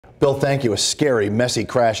Bill, thank you. A scary, messy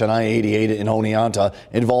crash on I-88 in Oneonta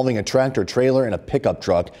involving a tractor trailer and a pickup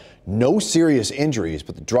truck. No serious injuries,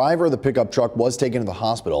 but the driver of the pickup truck was taken to the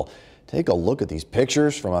hospital. Take a look at these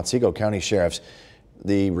pictures from Otsego County Sheriffs.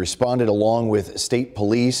 They responded along with state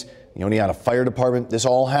police, the Oneonta Fire Department. This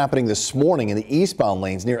all happening this morning in the eastbound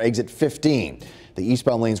lanes near exit 15. The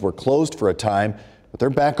eastbound lanes were closed for a time, but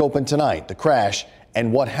they're back open tonight. The crash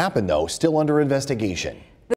and what happened, though, still under investigation.